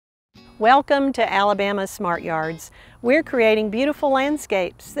Welcome to Alabama Smart Yards. We're creating beautiful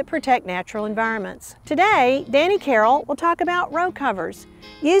landscapes that protect natural environments. Today, Danny Carroll will talk about row covers.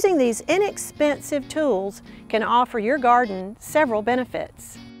 Using these inexpensive tools can offer your garden several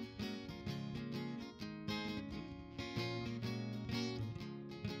benefits.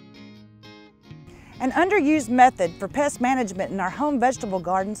 An underused method for pest management in our home vegetable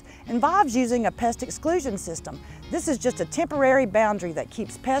gardens involves using a pest exclusion system. This is just a temporary boundary that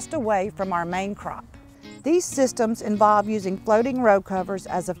keeps pests away from our main crop. These systems involve using floating row covers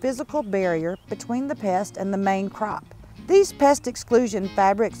as a physical barrier between the pest and the main crop. These pest exclusion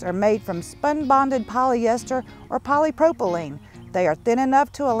fabrics are made from spun-bonded polyester or polypropylene. They are thin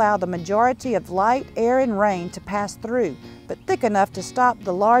enough to allow the majority of light, air, and rain to pass through, but thick enough to stop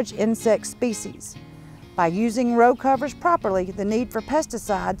the large insect species. By using row covers properly, the need for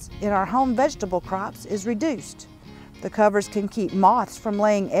pesticides in our home vegetable crops is reduced. The covers can keep moths from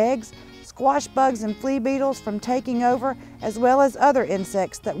laying eggs, squash bugs and flea beetles from taking over, as well as other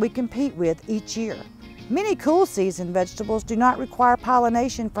insects that we compete with each year. Many cool season vegetables do not require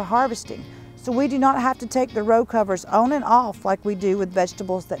pollination for harvesting, so we do not have to take the row covers on and off like we do with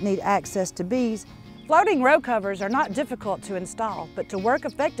vegetables that need access to bees. Floating row covers are not difficult to install, but to work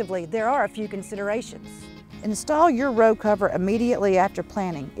effectively, there are a few considerations. Install your row cover immediately after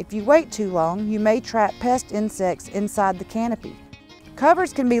planting. If you wait too long, you may trap pest insects inside the canopy.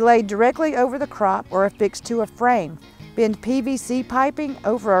 Covers can be laid directly over the crop or affixed to a frame. Bend PVC piping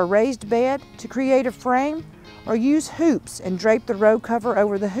over a raised bed to create a frame, or use hoops and drape the row cover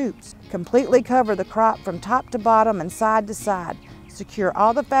over the hoops. Completely cover the crop from top to bottom and side to side. Secure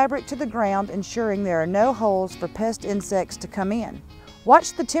all the fabric to the ground, ensuring there are no holes for pest insects to come in.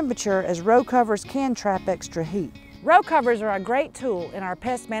 Watch the temperature, as row covers can trap extra heat. Row covers are a great tool in our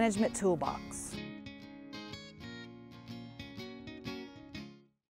pest management toolbox.